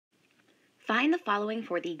Find the following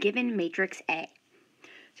for the given matrix A.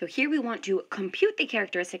 So here we want to compute the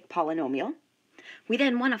characteristic polynomial. We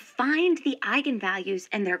then want to find the eigenvalues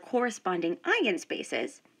and their corresponding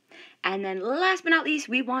eigenspaces. And then last but not least,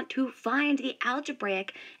 we want to find the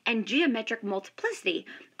algebraic and geometric multiplicity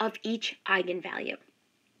of each eigenvalue.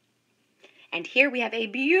 And here we have a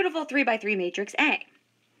beautiful 3x3 matrix A.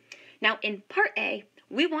 Now in part A,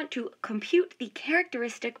 we want to compute the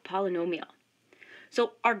characteristic polynomial.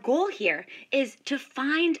 So our goal here is to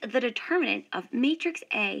find the determinant of matrix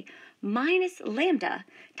A minus lambda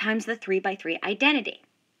times the 3x3 identity.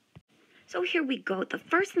 So here we go. The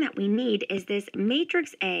first thing that we need is this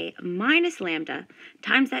matrix A minus lambda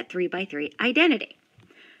times that 3x3 identity.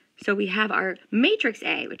 So we have our matrix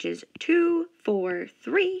A, which is 2, 4,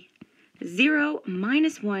 3, 0,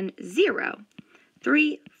 minus 1, 0,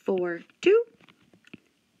 3, 4, 2.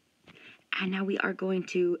 And now we are going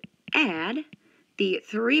to add the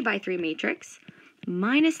 3x3 matrix,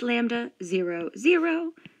 minus lambda, 0,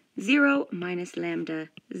 0, 0, minus lambda,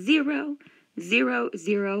 0, 0,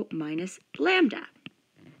 0, minus lambda.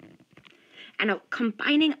 And now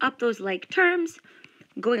combining up those like terms,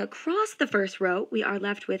 going across the first row, we are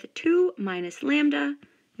left with 2 minus lambda,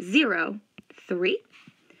 0, 3.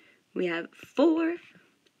 We have 4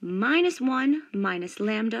 minus 1 minus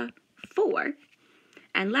lambda, 4.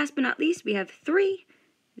 And last but not least, we have 3,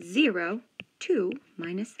 0, 2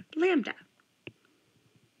 minus lambda.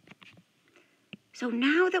 So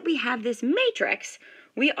now that we have this matrix,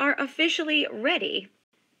 we are officially ready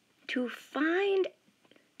to find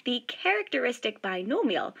the characteristic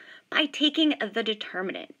binomial by taking the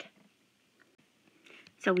determinant.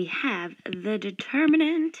 So we have the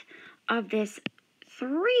determinant of this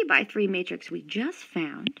 3x3 matrix we just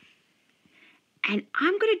found, and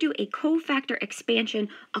I'm going to do a cofactor expansion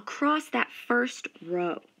across that first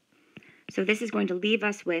row. So this is going to leave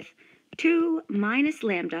us with 2 minus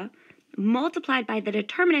lambda multiplied by the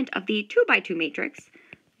determinant of the 2x2 matrix,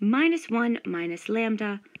 minus 1 minus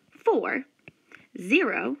lambda, 4,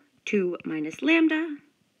 0, 2 minus lambda.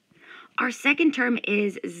 Our second term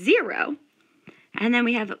is 0, and then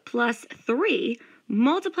we have plus 3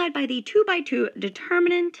 multiplied by the 2x2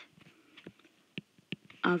 determinant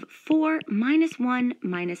of 4 minus 1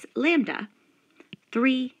 minus lambda,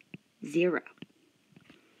 3, 0.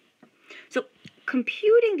 So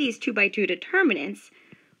computing these 2x2 determinants,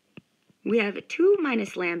 we have 2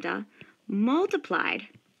 minus lambda multiplied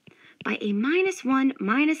by a minus 1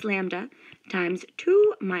 minus lambda times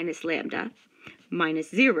 2 minus lambda minus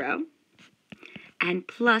 0, and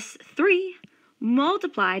plus 3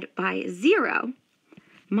 multiplied by 0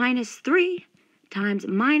 minus 3 times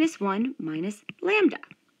minus 1 minus lambda.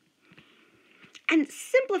 And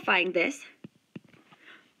simplifying this,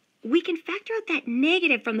 we can factor out that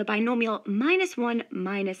negative from the binomial minus 1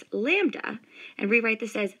 minus lambda and rewrite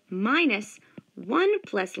this as minus 1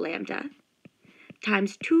 plus lambda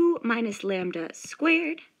times 2 minus lambda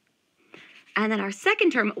squared. And then our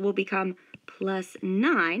second term will become plus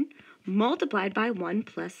 9 multiplied by 1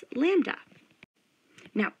 plus lambda.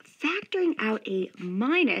 Now, factoring out a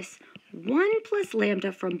minus 1 plus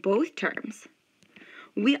lambda from both terms,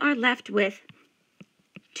 we are left with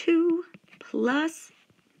 2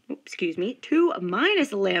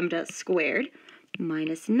 minus lambda squared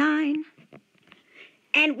minus 9.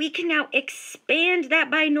 And we can now expand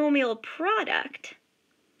that binomial product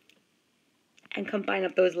and combine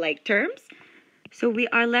up those like terms. So we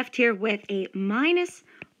are left here with a minus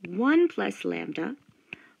 1 plus lambda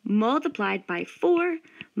multiplied by 4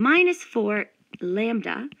 minus 4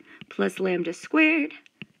 lambda plus lambda squared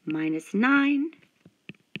minus 9.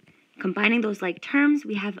 Combining those like terms,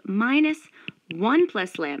 we have minus 1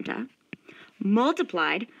 plus lambda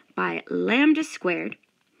multiplied by lambda squared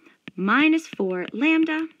minus 4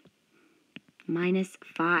 lambda minus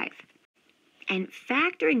 5. And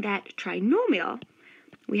factoring that trinomial,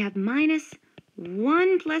 we have minus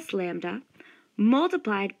 1 plus lambda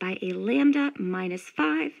multiplied by a lambda minus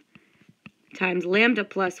 5 times lambda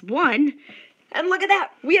plus 1. And look at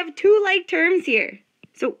that, we have two like terms here.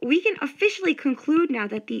 So we can officially conclude now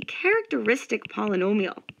that the characteristic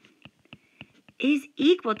polynomial is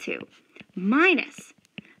equal to minus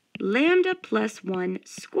lambda plus 1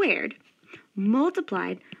 squared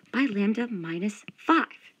multiplied by lambda minus 5.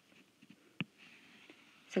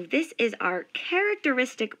 So this is our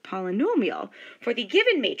characteristic polynomial for the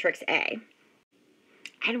given matrix A.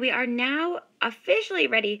 And we are now officially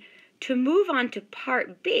ready to move on to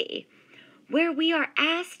part B, where we are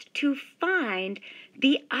asked to find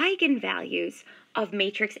the eigenvalues of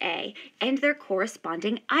matrix A and their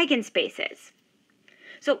corresponding eigenspaces.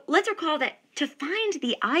 So let's recall that to find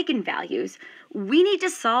the eigenvalues, we need to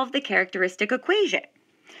solve the characteristic equation.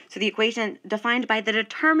 So the equation defined by the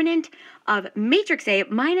determinant of matrix A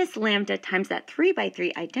minus lambda times that 3 by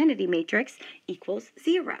 3 identity matrix equals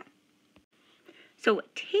 0. So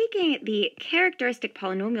taking the characteristic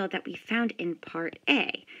polynomial that we found in part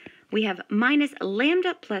A, we have minus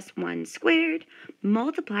lambda plus 1 squared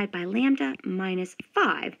multiplied by lambda minus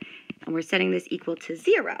 5, and we're setting this equal to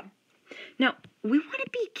 0. Now, we want to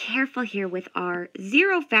be careful here with our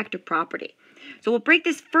zero factor property. So we'll break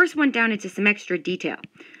this first one down into some extra detail.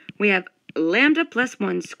 We have lambda plus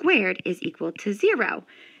 1 squared is equal to 0.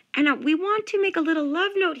 And now we want to make a little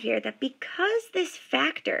love note here that because this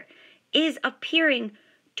factor is appearing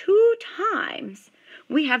 2 times,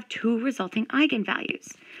 we have 2 resulting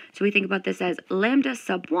eigenvalues. So we think about this as lambda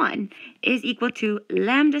sub 1 is equal to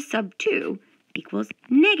lambda sub 2 equals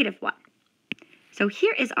negative 1. So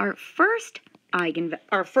here is our first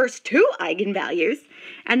 2 eigenvalues.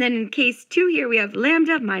 And then in case 2 here, we have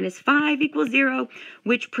lambda minus 5 equals 0,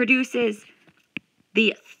 which produces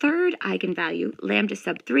the third eigenvalue, lambda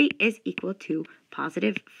sub 3, is equal to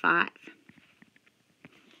positive 5.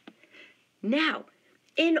 Now,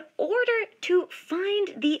 in order to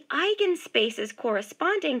find the eigenspaces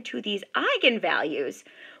corresponding to these eigenvalues,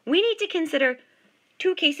 we need to consider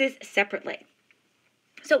 2 cases separately.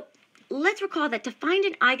 So let's recall that to find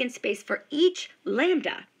an eigenspace for each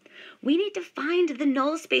lambda, we need to find the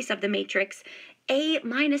null space of the matrix A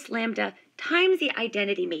minus lambda times the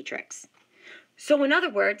identity matrix. So in other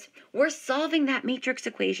words, we're solving that matrix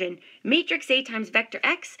equation, matrix A times vector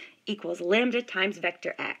x equals lambda times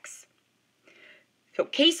vector x. So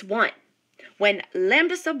case 1, when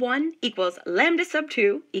lambda sub 1 equals lambda sub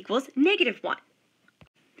 2 equals negative 1.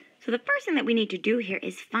 So the first thing that we need to do here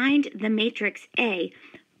is find the matrix A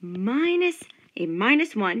minus a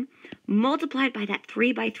minus 1 multiplied by that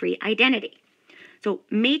 3 by 3 identity. So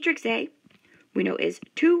matrix A, we know, is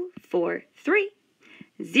 2, 4, 3,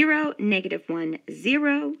 0, negative 1,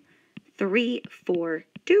 0, 3, 4,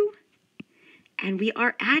 2. And we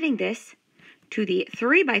are adding this to the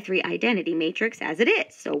 3 by 3 identity matrix as it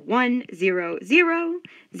is. So 1, 0, 0,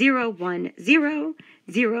 0, 1, 0,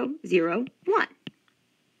 0, 0, 1.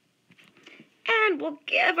 And we'll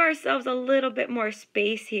give ourselves a little bit more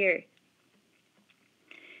space here.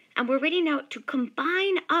 And we're ready now to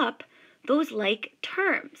combine up those like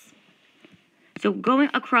terms. So going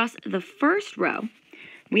across the first row,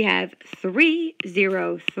 we have 3,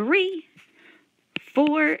 0, 3,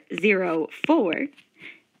 4, 0, 4,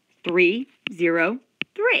 3, 0,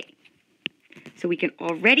 3. So we can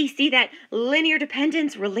already see that linear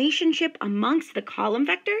dependence relationship amongst the column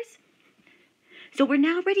vectors. So we're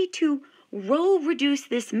now ready to row reduce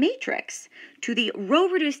this matrix to the row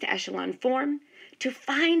reduced to echelon form to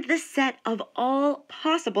find the set of all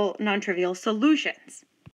possible non-trivial solutions.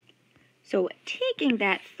 So taking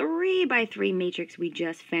that 3 by 3 matrix we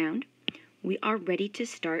just found, we are ready to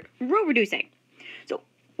start row reducing. So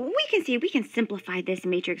we can see we can simplify this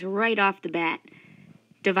matrix right off the bat.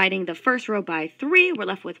 Dividing the first row by 3, we're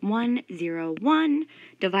left with 1, 0, 1.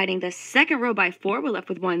 Dividing the second row by 4, we're left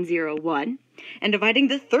with 1, 0, 1. And dividing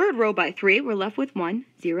the third row by 3, we're left with 1,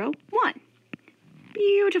 0, 1.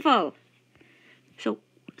 Beautiful. So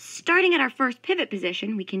starting at our first pivot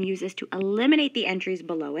position, we can use this to eliminate the entries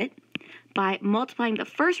below it by multiplying the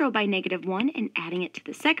first row by negative 1 and adding it to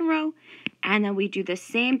the second row. And then we do the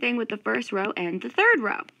same thing with the first row and the third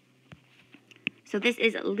row. So this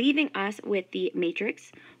is leaving us with the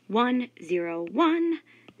matrix 1, 0, 1,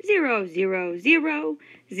 0, 0, 0,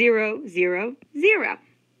 0, 0, 0.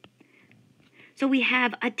 So we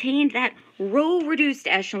have attained that row-reduced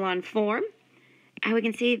echelon form, and we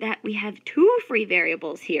can see that we have 2 free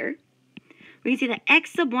variables here. We can see that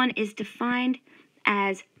x sub 1 is defined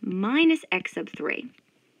as minus x sub 3.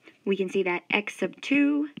 We can see that x sub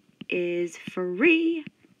 2 is free,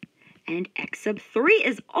 and x sub 3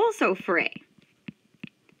 is also free.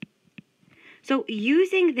 So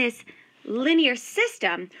using this linear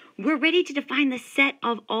system, we're ready to define the set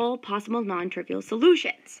of all possible non-trivial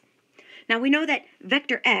solutions. Now we know that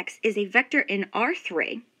vector x is a vector in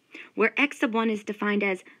R3, where x sub 1 is defined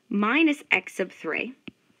as minus x sub 3.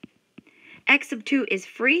 X sub 2 is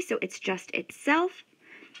free, so it's just itself.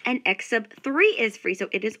 And x sub 3 is free, so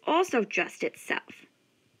it is also just itself.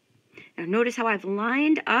 Now notice how I've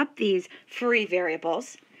lined up these free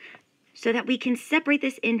variables so that we can separate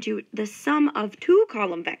this into the sum of 2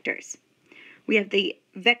 column vectors. We have the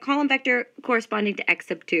column vector corresponding to x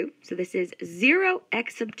sub 2. So this is 0,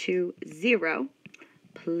 x sub 2, 0,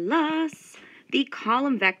 plus the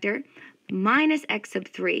column vector minus x sub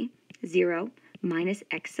 3, 0, minus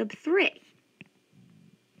x sub 3.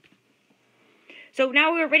 So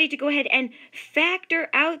now we're ready to go ahead and factor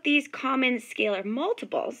out these common scalar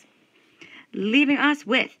multiples, leaving us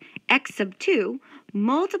with x sub 2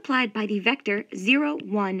 multiplied by the vector 0,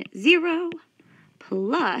 1, 0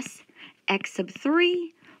 plus x sub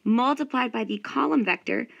 3 multiplied by the column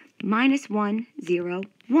vector minus 1, 0,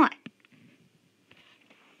 1.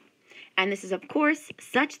 And this is, of course,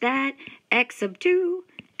 such that x sub 2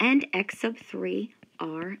 and x sub 3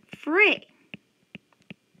 are free.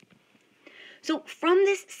 So from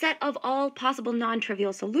this set of all possible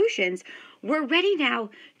non-trivial solutions, we're ready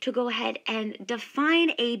now to go ahead and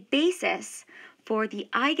define a basis for the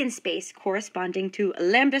eigenspace corresponding to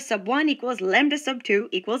lambda sub 1 equals lambda sub 2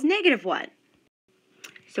 equals negative 1.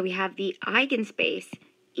 So we have the eigenspace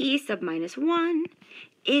e sub minus 1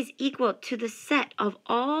 is equal to the set of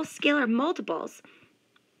all scalar multiples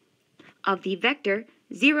of the vector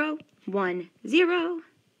 0, 1, 0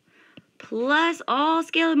 plus all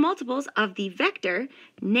scalar multiples of the vector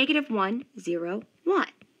negative 1, 0, 1.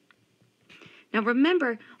 Now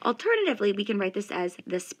remember, alternatively, we can write this as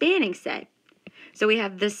the spanning set. So we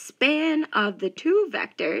have the span of the two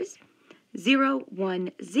vectors 0,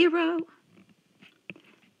 1, 0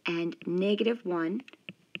 and negative 1,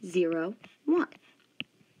 0, 1.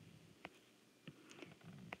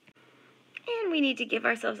 And we need to give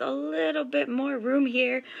ourselves a little bit more room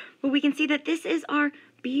here, but we can see that this is our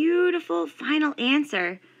beautiful final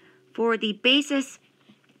answer for the basis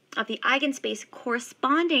of the eigenspace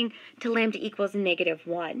corresponding to lambda equals negative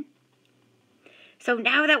 1. So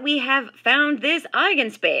now that we have found this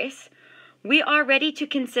eigenspace, we are ready to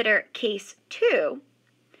consider case 2,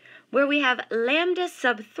 where we have lambda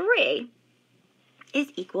sub 3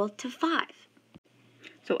 is equal to 5.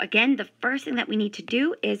 So again, the first thing that we need to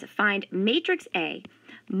do is find matrix A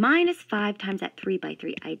minus 5 times that 3 by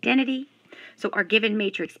 3 identity. So our given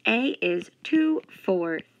matrix A is 2,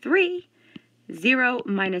 4, 3, 0,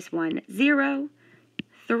 minus 1, 0,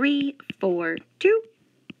 3, 4, 2.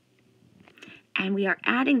 And we are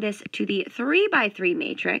adding this to the 3 by 3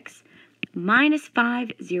 matrix, minus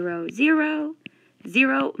 5, 0, 0,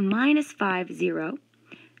 0, minus 5, 0,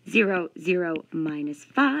 0, 0, minus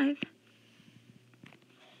 5.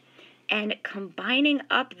 And combining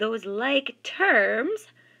up those like terms,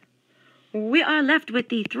 we are left with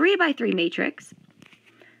the 3 by 3 matrix,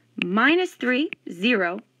 minus 3,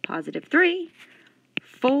 0, positive 3,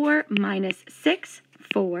 4, minus 6,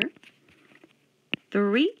 4,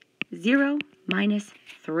 3, 0, minus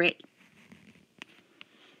 3.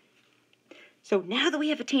 So now that we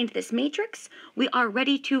have attained this matrix, we are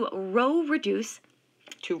ready to row reduce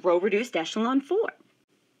to echelon 4.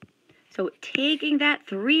 So taking that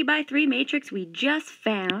 3 by 3 matrix we just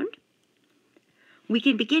found, we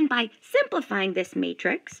can begin by simplifying this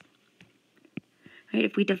matrix. Right,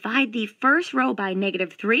 if we divide the first row by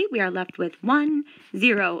negative 3, we are left with 1,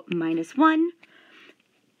 0, minus 1.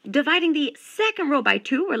 Dividing the second row by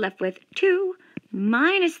 2, we're left with 2,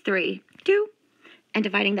 minus 3, 2. And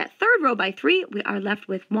dividing that third row by 3, we are left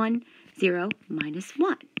with 1, 0, minus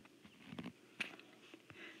 1.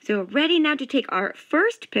 So we're ready now to take our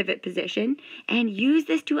first pivot position and use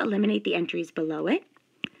this to eliminate the entries below it.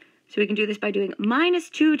 So we can do this by doing minus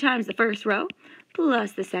 2 times the first row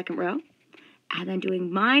plus the second row, and then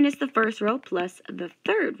doing minus the first row plus the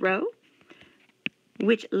third row,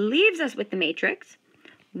 which leaves us with the matrix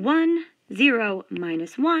 1, 0,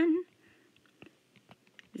 minus 1,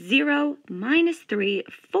 0, minus 3,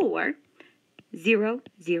 4, 0,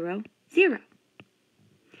 0, 0.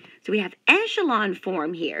 So we have echelon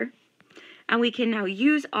form here, and we can now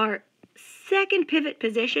use our second pivot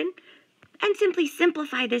position and simply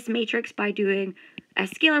simplify this matrix by doing a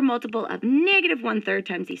scalar multiple of negative 1/3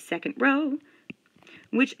 times the second row,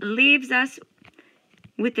 which leaves us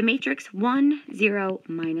with the matrix 1, 0,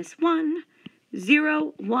 minus 1,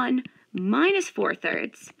 0, 1, minus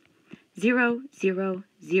 4/3, 0, 0,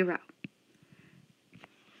 0.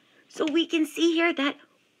 So we can see here that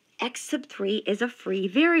x sub 3 is a free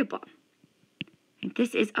variable. And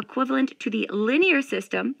this is equivalent to the linear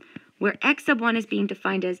system where x sub 1 is being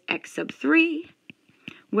defined as x sub 3,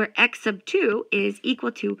 where x sub 2 is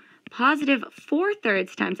equal to positive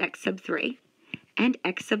 4/3 times x sub 3, and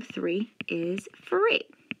x sub 3 is free.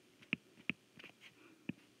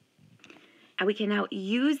 And we can now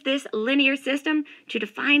use this linear system to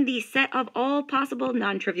define the set of all possible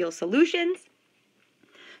non-trivial solutions.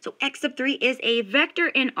 So x sub 3 is a vector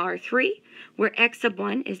in R3, where x sub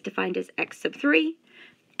 1 is defined as x sub 3,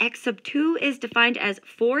 x sub 2 is defined as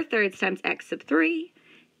 4/3 times x sub 3,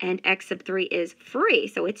 and x sub 3 is free,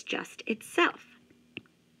 so it's just itself.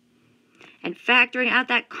 And factoring out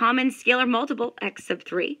that common scalar multiple, x sub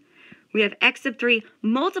 3, we have x sub 3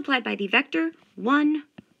 multiplied by the vector 1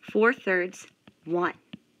 4/3 1.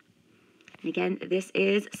 And again, this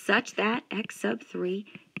is such that x sub 3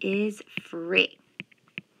 is free.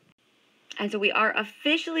 And so we are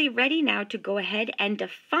officially ready now to go ahead and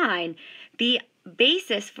define the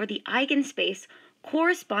basis for the eigenspace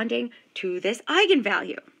corresponding to this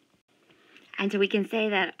eigenvalue. And so we can say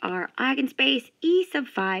that our eigenspace E sub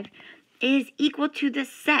 5 is equal to the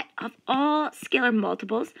set of all scalar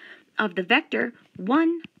multiples of the vector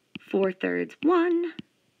 1 4/3 1.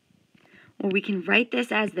 Or we can write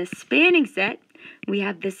this as the spanning set. We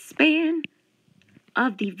have the span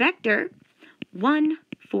of the vector 1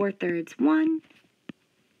 4/3 1.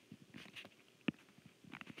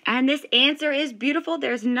 And this answer is beautiful.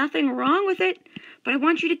 There's nothing wrong with it. But I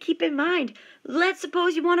want you to keep in mind, let's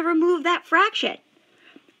suppose you want to remove that fraction.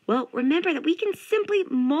 Well, remember that we can simply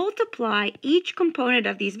multiply each component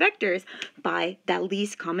of these vectors by that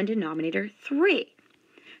least common denominator 3.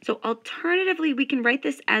 So alternatively, we can write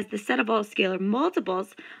this as the set of all scalar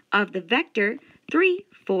multiples of the vector 3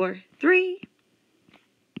 4 3.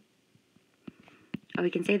 Or we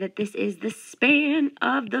can say that this is the span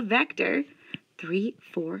of the vector 3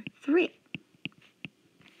 4 3.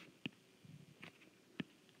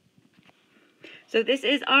 So this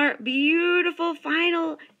is our beautiful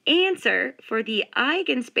final answer for the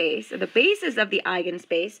eigenspace, or the basis of the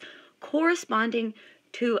eigenspace, corresponding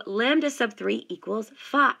to lambda sub 3 equals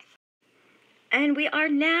 5. And we are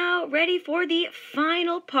now ready for the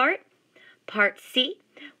final part, part C,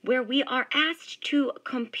 where we are asked to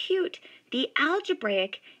compute the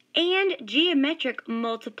algebraic and geometric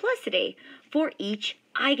multiplicity for each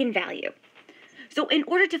eigenvalue. So in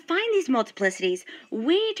order to find these multiplicities,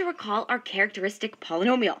 we need to recall our characteristic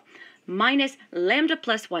polynomial, minus lambda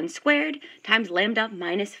plus 1 squared times lambda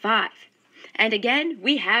minus 5. And again,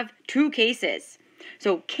 we have two cases.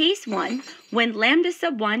 So case 1, when lambda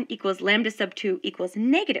sub 1 equals lambda sub 2 equals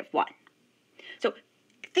negative 1. So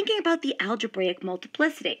thinking about the algebraic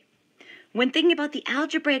multiplicity. When thinking about the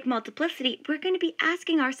algebraic multiplicity, we're going to be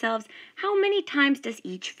asking ourselves, how many times does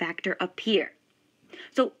each factor appear?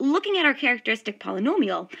 So looking at our characteristic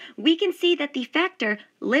polynomial, we can see that the factor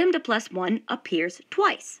lambda plus 1 appears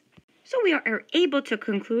twice. So we are able to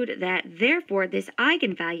conclude that, therefore, this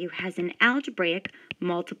eigenvalue has an algebraic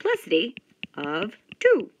multiplicity of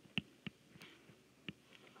 2.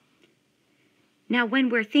 Now, when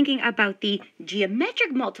we're thinking about the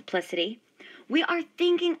geometric multiplicity, we are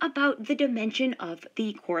thinking about the dimension of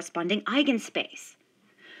the corresponding eigenspace.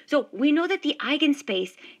 So we know that the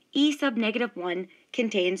eigenspace E sub negative 1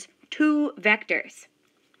 contains 2 vectors.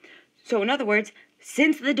 So in other words,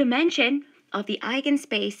 since the dimension of the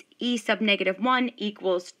eigenspace E sub negative 1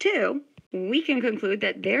 equals 2, we can conclude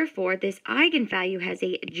that therefore this eigenvalue has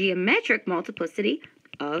a geometric multiplicity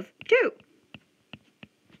of 2.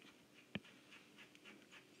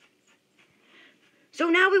 So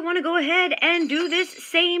now we want to go ahead and do this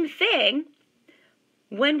same thing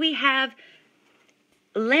when we have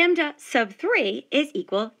lambda sub 3 is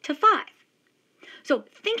equal to 5. So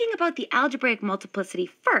thinking about the algebraic multiplicity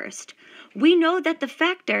first, we know that the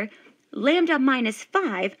factor lambda minus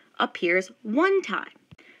 5 appears 1 time.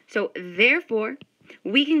 So therefore,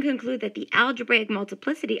 we can conclude that the algebraic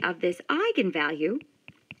multiplicity of this eigenvalue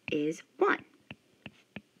is 1.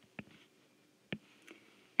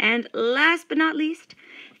 And last but not least,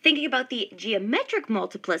 thinking about the geometric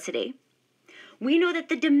multiplicity, we know that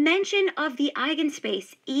the dimension of the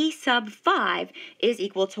eigenspace E sub 5 is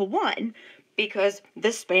equal to 1 because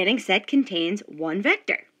the spanning set contains 1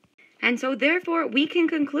 vector. And so therefore, we can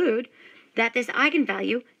conclude that this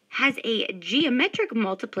eigenvalue has a geometric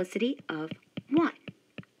multiplicity of 1.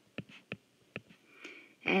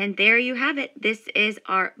 And there you have it. This is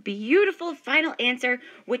our beautiful final answer,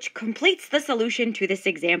 which completes the solution to this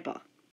example.